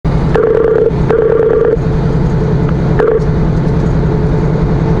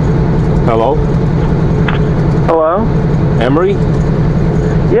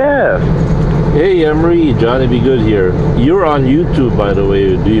Johnny Be Good here. You're on YouTube, by the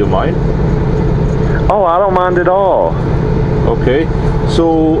way. Do you mind? Oh, I don't mind at all. Okay.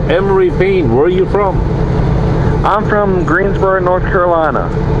 So, Emory Payne, where are you from? I'm from Greensboro, North Carolina.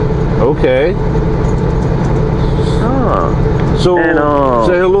 Okay. Oh. So, and,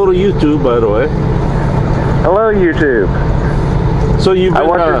 say hello to YouTube, by the way. Hello, YouTube. So you've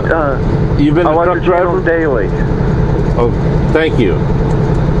been, you've been a truck driver daily. Oh, thank you.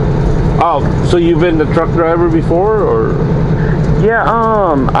 Oh, so you've been a truck driver before, or? Yeah,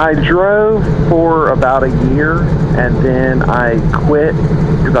 I drove for about a year, and then I quit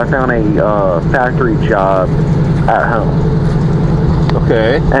because I found a factory job at home.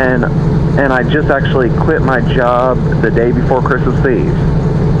 Okay. And I just actually quit my job the day before Christmas Eve.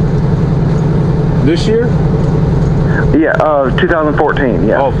 This year? Yeah, 2014.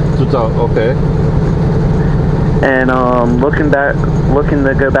 Yeah. Oh, 2000. Okay. And looking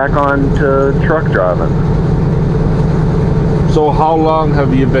to go back on to truck driving. So how long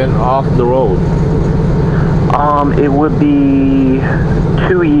have you been off the road? It would be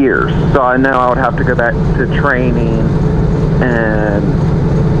 2 years. So I know I would have to go back to training and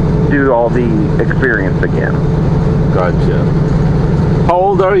do all the experience again. Gotcha. How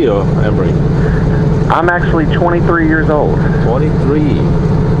old are you, Emory? I'm actually 23 years old. 23.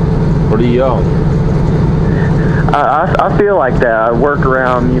 Pretty young. I feel like that. I work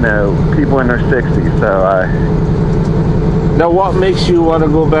around, you know, people in their 60s, so I... Now, what makes you want to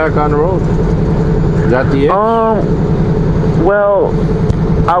go back on the road? Is that the itch? Well,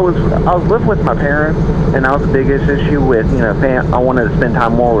 I was living with my parents, and that was the biggest issue with, you know, I wanted to spend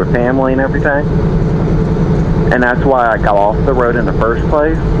time more with family and everything. And that's why I got off the road in the first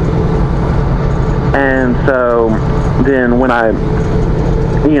place. And so then when I,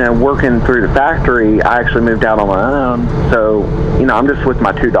 you know, working through the factory, I actually moved out on my own. So, you know, I'm just with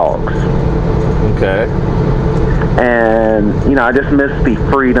my 2 dogs. Okay. And, you know, I just miss the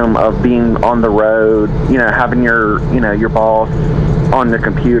freedom of being on the road, you know, having your, you know, your boss on the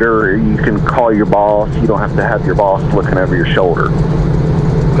computer. You can call your boss. You don't have to have your boss looking over your shoulder.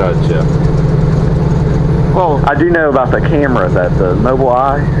 Gotcha. Well, I do know about the cameras at the Mobile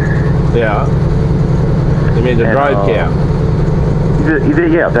Eye. Yeah. You mean the drive cam?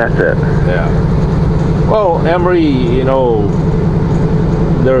 Yeah, that's it. Yeah. Well, Emory, you know,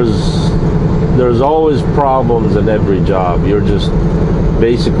 there's always problems in every job. You're just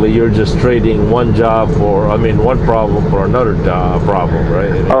trading one job for, I mean, one problem for another job problem,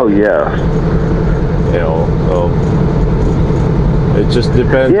 right? I mean, oh yeah. You know, so it just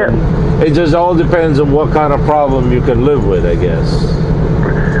depends. Yeah. It just all depends on what kind of problem you can live with, I guess.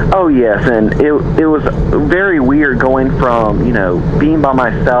 Oh yes, and it was very weird going from, you know, being by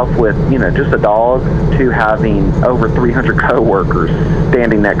myself with, you know, just a dog to having over 300 coworkers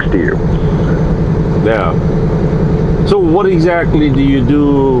standing next to you. Yeah. So what exactly do you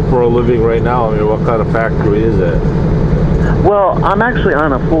do for a living right now? I mean, what kind of factory is it? Well, I'm actually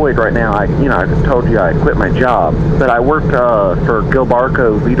unemployed right now. I told you I quit my job, but I work for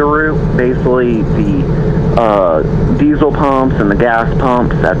Gilbarco Veeder-Root, basically the diesel pumps and the gas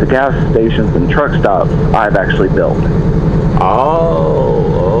pumps at the gas stations and truck stops I've actually built.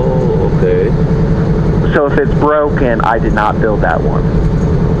 Oh, okay. So if it's broken, I did not build that one.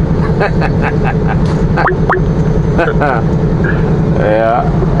 Yeah.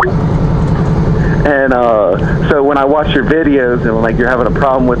 And so when I watch your videos and like you're having a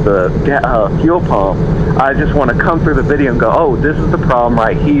problem with the fuel pump, I just want to come through the video and go, oh, this is the problem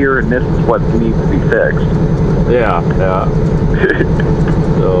right here, and this is what needs to be fixed. Yeah, yeah.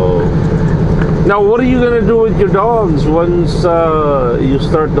 So, now what are you going to do with your dogs once you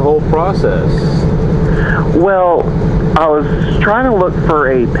start the whole process? Well, I was trying to look for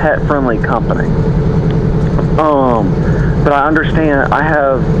a pet-friendly company. But I understand I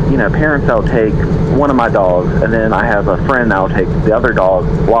have, you know, parents that'll take one of my dogs, and then I have a friend that'll take the other dog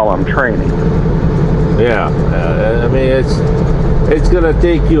while I'm training. Yeah, I mean, it's going to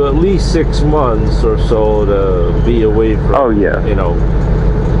take you at least 6 months or so to be away from, oh, yeah. You know,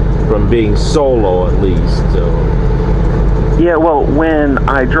 from being solo at least. So. Yeah, well, when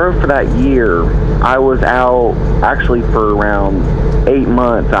I drove for that year, I was out actually for around 8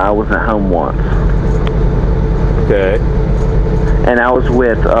 months. I wasn't home once. Okay. And I was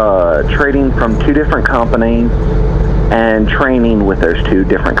with trading from 2 different companies and training with those 2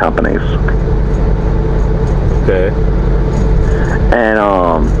 different companies. Okay. And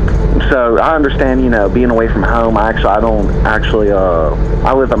so I understand, you know, being away from home. I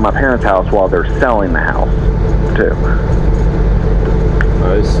live at my parents' house while they're selling the house too.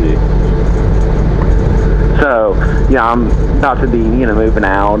 I see. So, yeah, I'm about to be, moving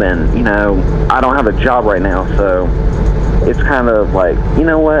out, and, I don't have a job right now, so it's kind of like, you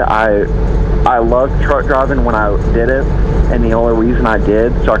know what, I loved truck driving when I did it, and the only reason I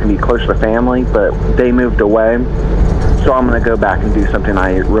did, so I can be closer to family, but they moved away, so I'm going to go back and do something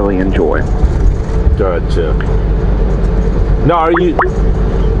I really enjoy. Gotcha. Now, are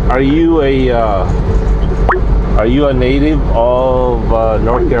you a native of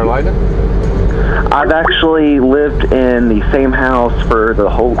North Carolina? I've actually lived in the same house for the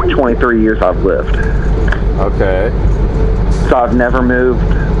whole 23 years I've lived. Okay. So I've never moved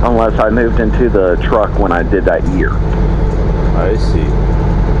unless I moved into the truck when I did that year. I see.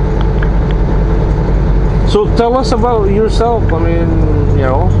 So tell us about yourself. I mean,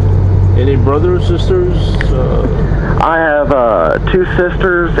 any brothers, sisters? I have 2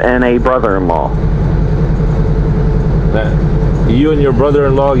 sisters and a brother-in-law. You and your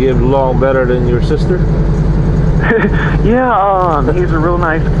brother-in-law get along better than your sister? Yeah, he's a real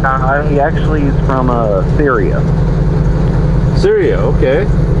nice guy. He actually is from Syria. Syria, okay.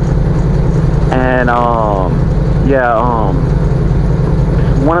 And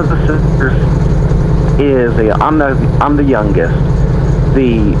one of the sisters is I'm the youngest.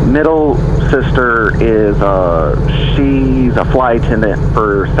 The middle sister is she's a flight attendant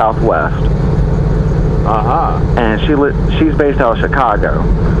for Southwest. And she's based out of Chicago.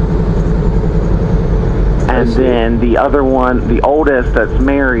 And then the other one, the oldest that's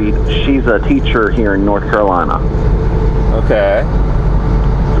married, she's a teacher here in North Carolina. Okay.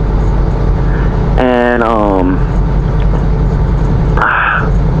 And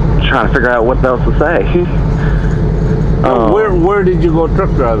trying to figure out what else to say. Where did you go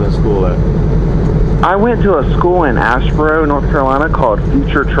truck driving school at? I went to a school in Asheboro, North Carolina called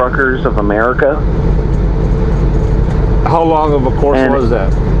Future Truckers of America. How long of a course was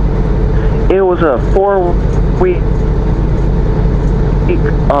that? It was a 4-week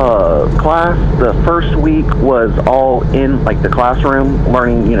class. The first week was all in like the classroom,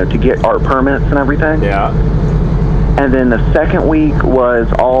 learning, to get our permits and everything. Yeah. And then the second week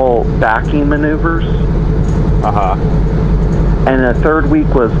was all backing maneuvers. And the third week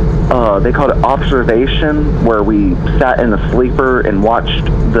was, they called it observation, where we sat in the sleeper and watched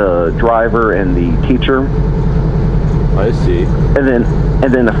the driver and the teacher. I see. And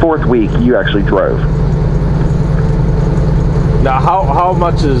then the fourth week, you actually drove. Now, how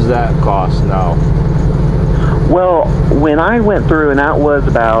much does that cost now? Well, when I went through, and that was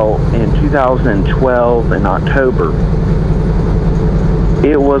about in 2012 in October,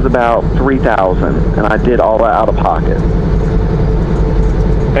 it was about $3,000, and I did all that out of pocket.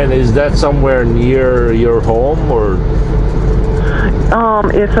 And is that somewhere near your home, or?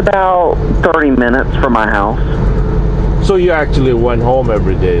 It's about 30 minutes from my house. So you actually went home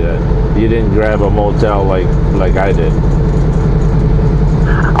every day then? You didn't grab a motel like I did?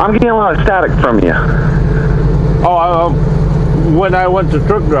 I'm getting a lot of static from you. Oh, when I went to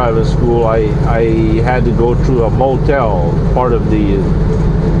truck driving school, I had to go through a motel, part of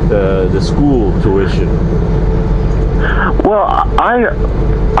the school tuition. Well,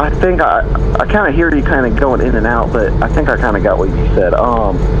 I think I kind of hear you kind of going in and out, but I think I kind of got what you said.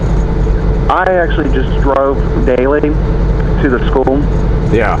 I actually just drove daily to the school.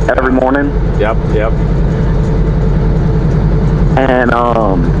 Yeah. Every morning. Yep. And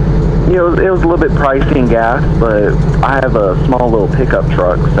it was a little bit pricey in gas, but I have a small little pickup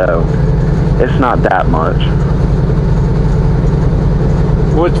truck, so it's not that much.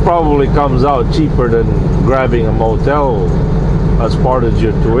 Which probably comes out cheaper than grabbing a motel as part of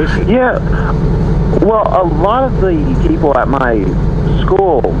your tuition. Yeah. Well, a lot of the people at my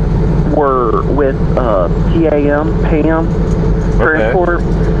school were with PAM Transport.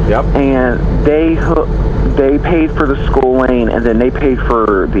 Yep. And they paid for the school lane, and then they paid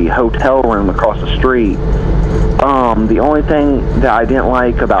for the hotel room across the street. The only thing that I didn't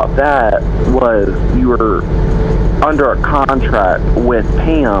like about that was you were under a contract with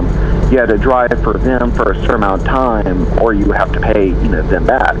PAM. You had to drive for them for a certain amount of time, or you have to pay, them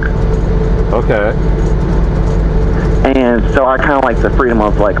back. Okay. And so I kind of like the freedom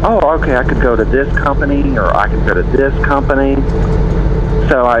of like, oh, okay, I could go to this company, or I could go to this company.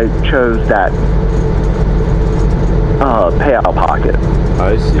 So I chose that pay out of pocket.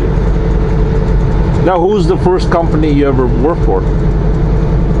 I see. Now, who's the first company you ever worked for?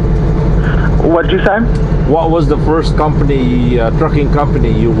 What did you say? What was the first company, trucking company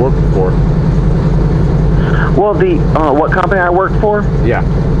you worked for? Well, what company I worked for? Yeah.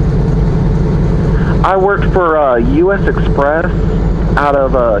 I worked for U.S. Express out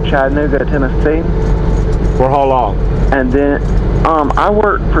of Chattanooga, Tennessee. For how long? And then I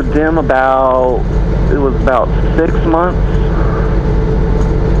worked for them about, it was about 6 months.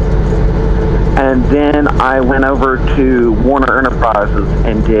 And then I went over to Warner Enterprises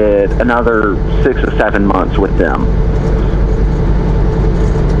and did another 6 or 7 months with them.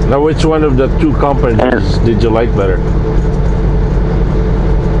 Now, which one of the two companies did you like better?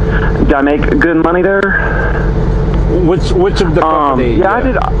 Did I make good money there? Which of the companies? Yeah, I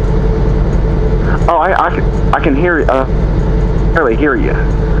did. Oh, I can hear you. Barely hear you.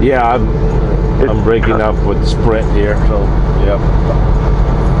 Yeah, I'm breaking up with Sprint here, so yeah.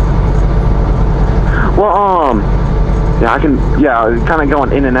 Well, yeah, I can. Yeah, kind of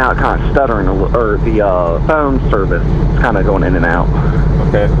going in and out, kind of stuttering, or the phone service is kind of going in and out.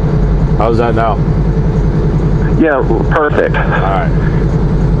 Okay, how's that now? Yeah, perfect. All right.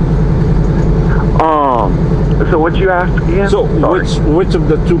 So what you asked again? So Sorry. which of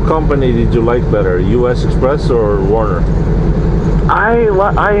the two companies did you like better, U.S. Express or Warner?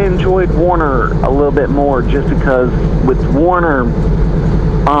 I enjoyed Warner a little bit more just because with Warner,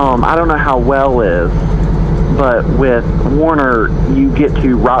 I don't know how well is, but with Warner you get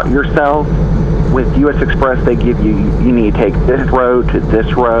to route yourself. With U.S. Express, they give you need to take this road to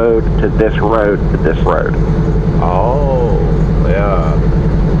this road to this road to this road. Oh, yeah.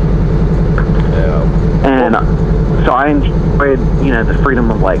 And so I enjoyed, the freedom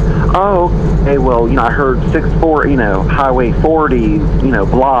of like, oh, okay, well, I heard 640, Highway 40,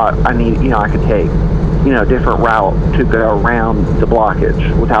 block. I need, I could take, a different route to go around the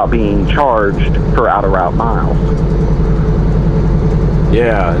blockage without being charged for out of route miles.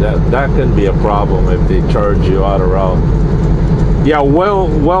 Yeah, that can be a problem if they charge you out of route. Yeah, well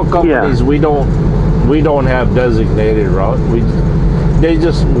companies, Yeah. we don't have designated route. They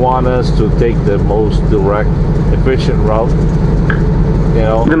just want us to take the most direct, efficient route.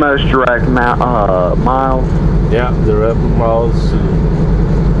 The most direct miles. Yeah, direct miles.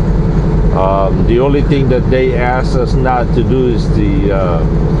 The only thing that they ask us not to do is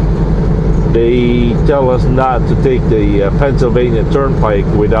they tell us not to take the Pennsylvania Turnpike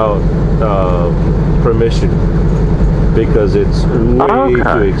without permission because it's way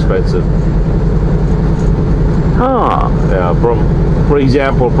too expensive. Huh. Yeah, for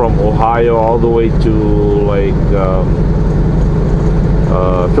example, from Ohio all the way to like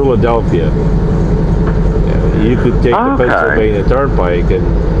Philadelphia, you could take the Pennsylvania Turnpike, and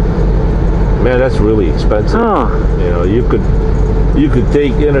man, that's really expensive. Huh. You could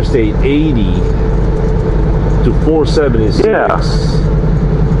take Interstate 80 to 476. Yeah.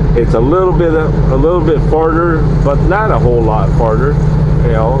 It's a little bit farther, but not a whole lot farther.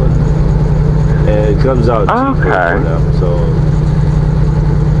 And it comes out cheaper for them. So.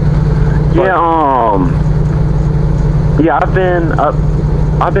 Yeah,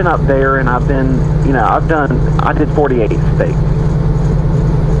 I've been up there, and I've been, I did 48 states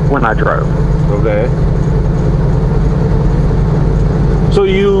when I drove. Okay. So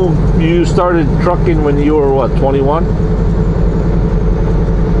you started trucking when you were what, 21?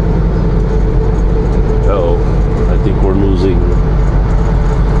 Uh-oh, I think we're losing.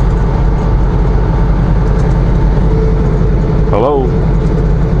 Hello?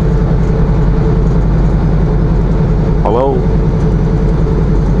 Hello?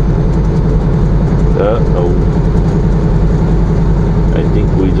 Uh-oh. I think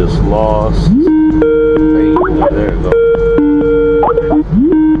we just lost. Hey, there you go.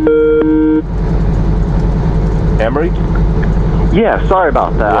 Emory? Yeah, sorry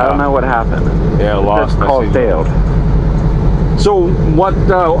about that. I don't know what happened. Yeah, lost. The call failed. So,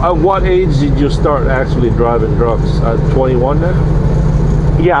 at what age did you start actually driving trucks? At 21 then?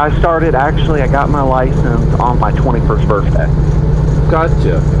 Yeah, I got my license on my 21st birthday.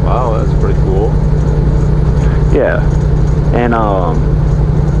 Gotcha. Wow, that's pretty cool. Yeah. And,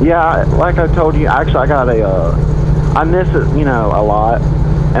 yeah, like I told you, actually I got I miss it, a lot.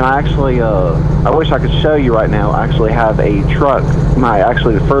 And I actually, I wish I could show you right now. I actually have a truck,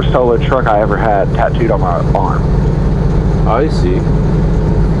 the first solo truck I ever had tattooed on my arm. I see.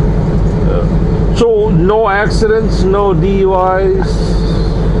 So no accidents, no DUIs?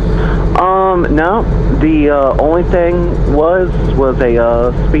 No. The only thing was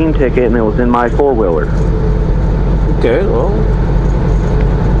a speeding ticket, and it was in my four-wheeler. Okay, well,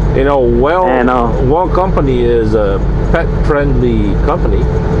 Well Company is a pet-friendly company.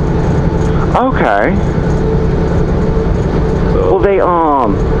 Okay. So. Well, they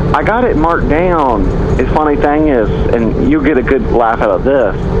I got it marked down. The funny thing is, and you'll get a good laugh out of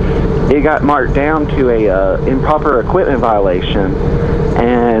this, it got marked down to a improper equipment violation,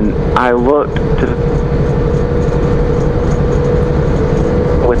 and I looked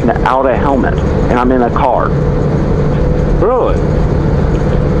without a helmet, and I'm in a car. Really?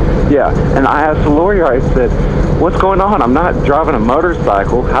 Yeah, and I asked the lawyer, I said, what's going on? I'm not driving a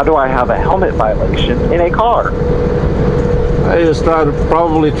motorcycle. How do I have a helmet violation in a car? I just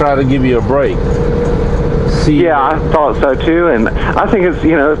probably try to give you a break. See, yeah, I thought so too, and I think it's,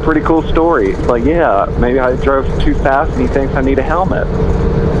 you know, a pretty cool story. It's like, yeah, maybe I drove too fast and he thinks I need a helmet.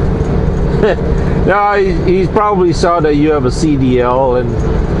 No, he probably saw that you have a CDL, and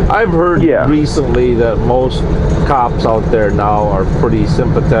I've heard recently that most cops out there now are pretty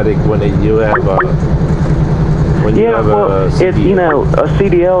sympathetic when you have a CDL. It's, you know, a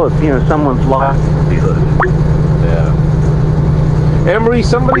CDL is, you know, someone's livelihood. Yeah. Emory,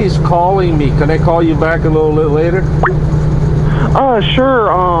 somebody's calling me. Can I call you back a little bit later?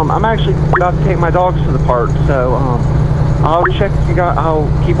 Sure. I'm actually about to take my dogs to the park, so I'll check you guys. I'll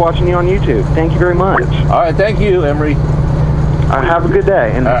keep watching you on YouTube. Thank you very much. All right, thank you, Emory. Have a good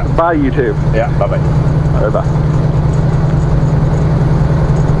day, and bye, YouTube. Yeah, bye-bye. All right, bye.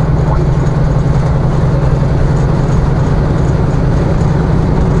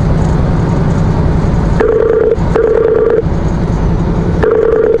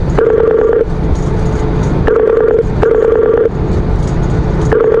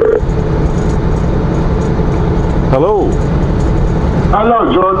 Hello.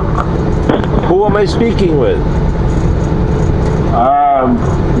 Hello, John. Who am I speaking with?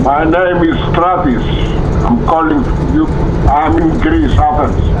 My name is Travis. I'm calling you. I'm in Greece,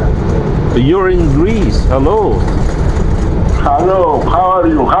 Athens. You're in Greece. Hello. Hello. How are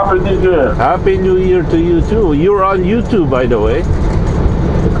you? Happy New Year. Happy New Year to you too. You're on YouTube, by the way.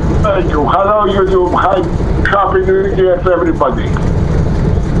 Thank you. Hello, YouTube. Hi. Happy New Year to everybody.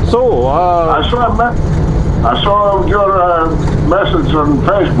 So, I saw your message on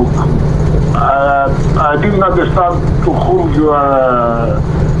Facebook. I didn't understand to whom you are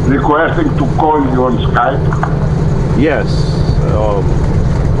requesting to call you on Skype. Yes.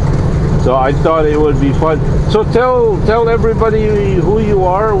 So I thought it would be fun. So tell everybody who you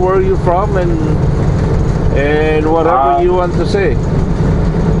are, where you're from, and whatever you want to say.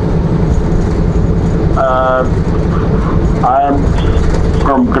 I'm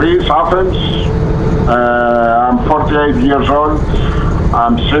from Greece, Athens. I'm 48 years old.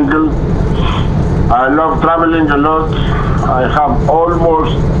 I'm single. I love traveling a lot. I have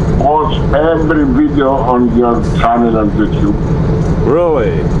almost watched every video on your channel on YouTube.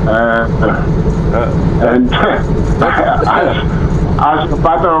 Really? And as a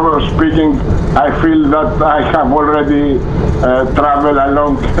matter of speaking, I feel that I have already traveled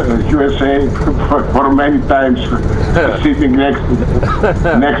along USA for many times, sitting next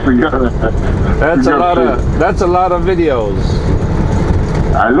to you. That's a lot of videos.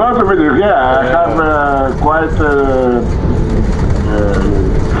 A lot of videos, yeah. I have quite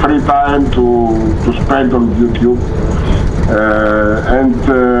free time to spend on YouTube, and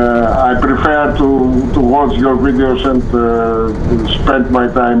I prefer to watch your videos and spend my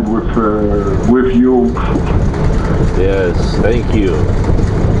time with you. Yes, thank you.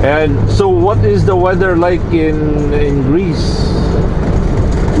 And so, what is the weather like in Greece?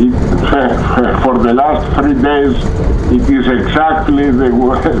 For the last 3 days, it is exactly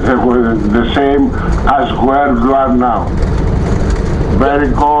the same as where you are now.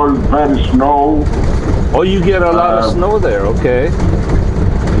 Very cold, very snow. Oh, you get a lot of snow there, okay.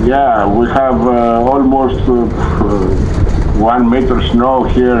 Yeah, we have almost 1 meter snow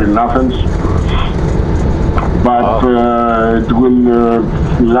here in Athens. But it will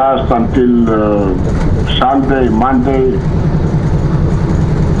last until Sunday, Monday.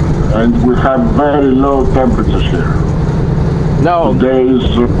 And we have very low temperatures here. Now, today is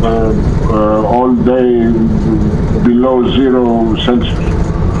all day below 0 Celsius.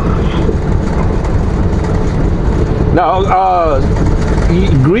 Now,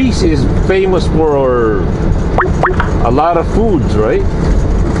 Greece is famous for a lot of foods, right?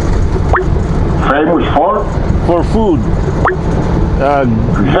 Famous for? For food.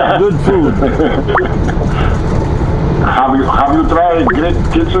 Good food. Have you tried Greek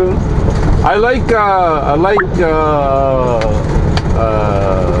kitchen? I like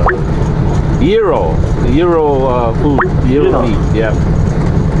Euro food, Euro meat. Yeah.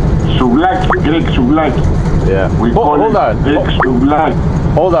 Souvlaki, Greek souvlaki. Yeah. We call it Greek souvlaki.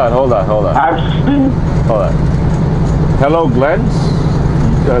 Hold on. I've seen. Hold on. Hello, Glenn's.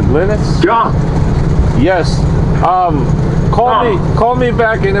 Glennis? John. Yes. Call me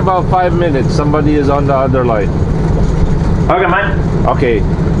back in about 5 minutes. Somebody is on the other line. Okay, man. Okay.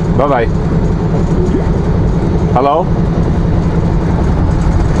 Bye-bye. Hello?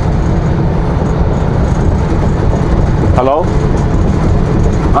 Hello?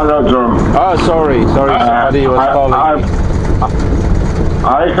 Hello, John. Oh, sorry. Somebody was calling me.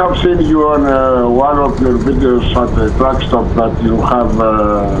 I have seen you on one of your videos at the truck stop that you have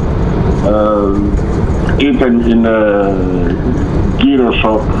eaten in a gyro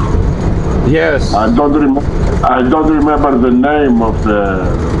shop. Yes. I don't remember the name of the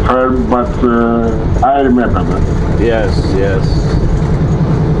firm, but I remember that. Yes, yes.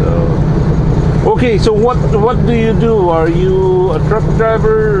 Okay, so what do you do? Are you a truck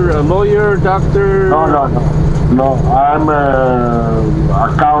driver, a lawyer, doctor? No. I'm an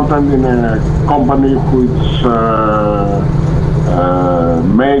accountant in a company which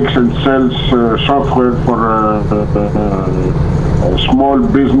makes and sells software for small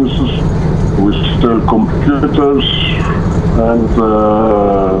businesses. We sell computers, and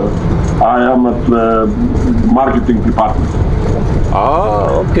I am at the marketing department.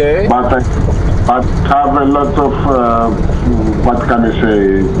 Oh, okay. But I have a lot of, what can I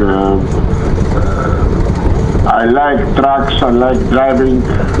say, I like trucks, I like driving,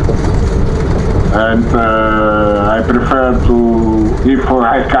 and I prefer to, if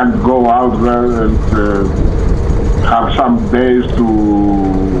I can go out there and have some days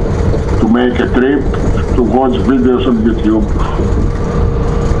to make a trip, to watch videos on YouTube.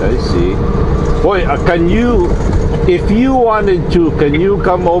 I see. Boy, can you, if you wanted to, can you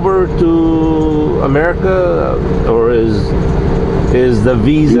come over to America, or is the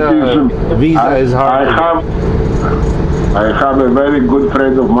visa is hard? I have a very good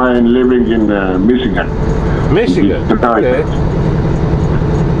friend of mine living in Michigan. Michigan. Okay.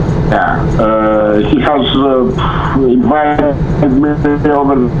 Yeah, he has invited me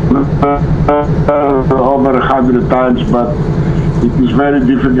over 100 times, but it is very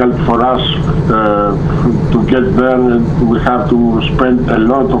difficult for us to get there, and we have to spend a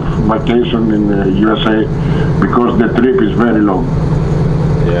lot of vacation in USA because the trip is very long.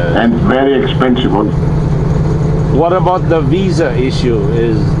 Yeah. And very expensive also. What about the visa issue?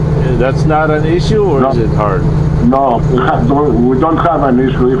 That's not an issue, or is it hard? No, we don't have an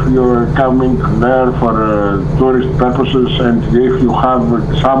issue if you're coming there for tourist purposes, and if you have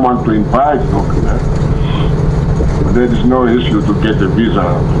someone to invite you there. There is no issue to get a visa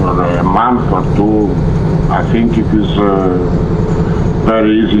for a month or two. I think it is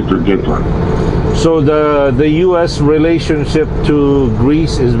very easy to get one. So the U.S. relationship to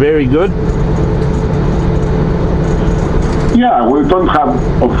Greece is very good? Yeah, we don't have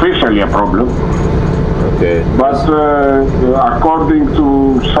officially a problem. Okay. But according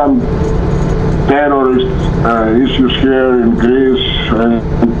to some terrorist issues here in Greece, and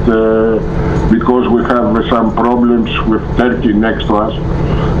because we have some problems with Turkey next to us,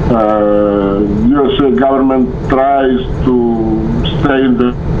 USA government tries to stay in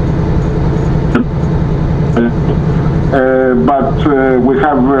the but we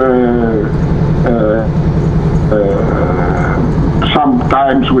have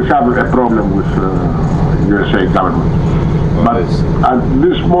sometimes we have a problem with USA government. But at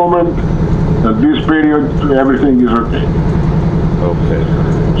this moment, at this period, everything is okay. Okay.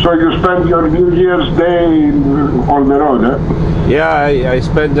 So you spend your New Year's Day on the road, eh? Yeah, I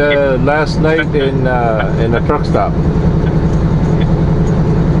spent last night in a truck stop.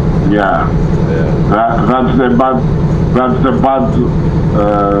 Yeah. That's the bad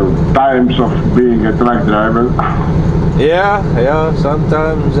times of being a truck driver. Yeah.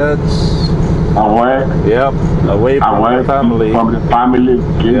 Sometimes that's away. Yep. Away from the family. From the family,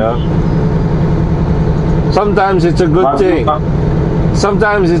 kids. Yeah. Sometimes it's a good thing.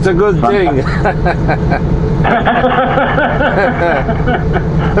 Sometimes it's a good thing.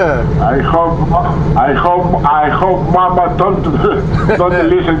 I hope Mama don't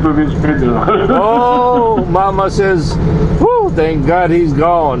listen to this video. Oh, Mama says, "Whoo! Thank God he's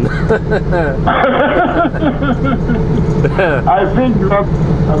gone." I think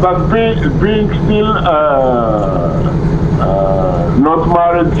that being still not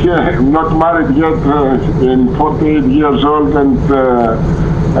married yet, in 48 years old, and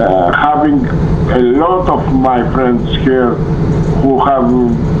having a lot of my friends here who have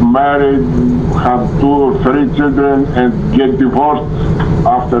married, have 2 or 3 children, and get divorced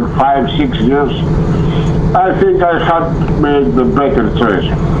after 5-6 years, I think I had made the better choice.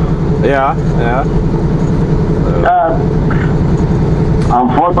 Yeah.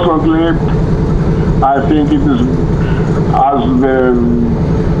 Unfortunately, I think it is as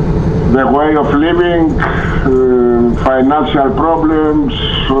the way of living, financial problems,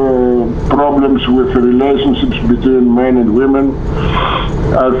 problems with relationships between men and women.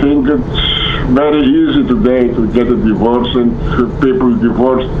 I think it's very easy today to get a divorce, and people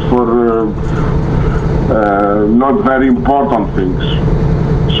divorced for not very important things.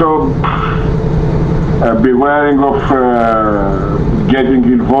 So bewaring of getting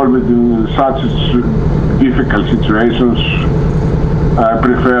involved in such difficult situations. I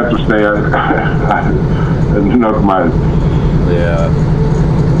prefer to stay and not married.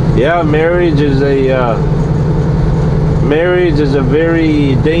 Yeah, marriage is a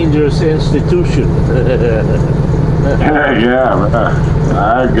very dangerous institution. Yeah,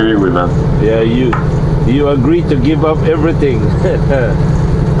 I agree with that. Yeah, you agree to give up everything.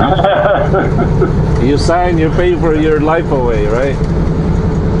 You sign, you pay for your life away, right?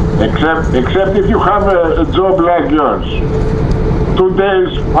 Except if you have a job like yours. 2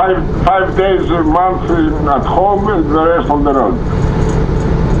 days, five days a month at home and the rest on the road.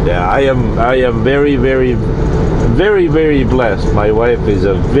 Yeah, I am very, very, very, very blessed. My wife is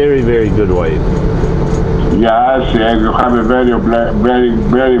a very, very good wife. Yes, yeah, you have a very,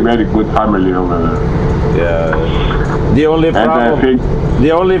 very, very good family over there. Yeah. The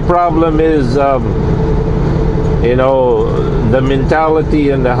only problem is, the mentality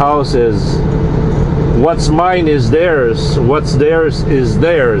in the house is, what's mine is theirs. What's theirs is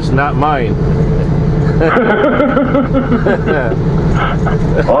theirs, not mine.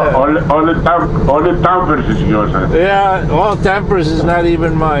 Only Tampers is yours. Huh? Yeah, well, Tampers is not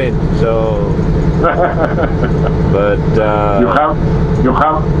even mine. So, but you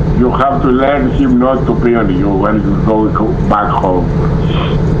have to learn him not to pee on you when you go back home.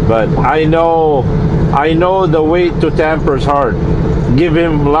 But I know the way to Tampers' heart. Give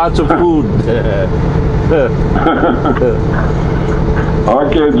him lots of food.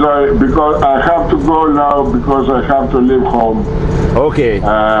 Okay, Joy, because I have to go now because I have to leave home. Okay.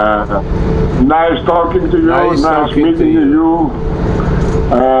 Nice talking to you. Nice meeting you.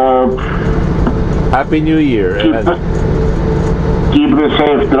 Happy New Year. Keep the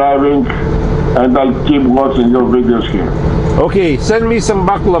safe driving, and I'll keep watching your videos here. Okay, send me some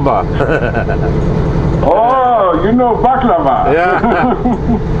baklava. Oh, you know baklava. Yeah.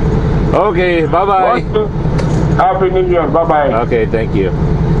 Okay, bye-bye. Happy New Year. Bye-bye. Okay, thank you.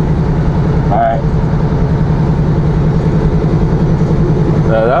 Bye.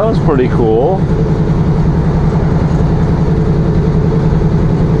 That was pretty cool.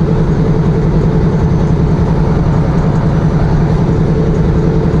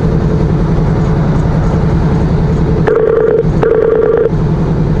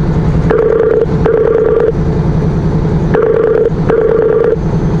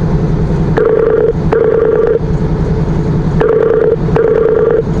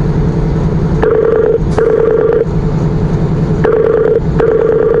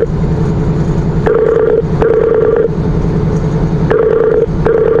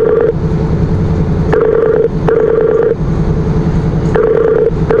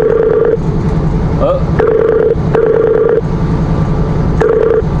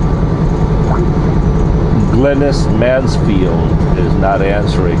 Glennis Mansfield is not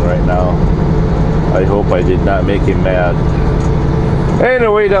answering right now. I hope I did not make him mad.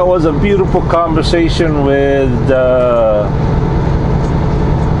 Anyway, that was a beautiful conversation with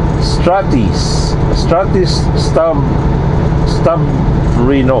Stratis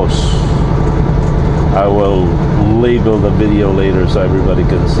Stavrinos. I will label the video later so everybody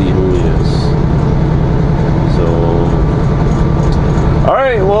can see who he is. So,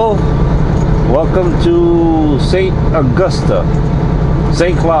 alright, well, welcome to St.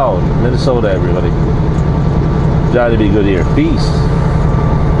 Cloud, Minnesota, everybody. Try to be good here. Peace.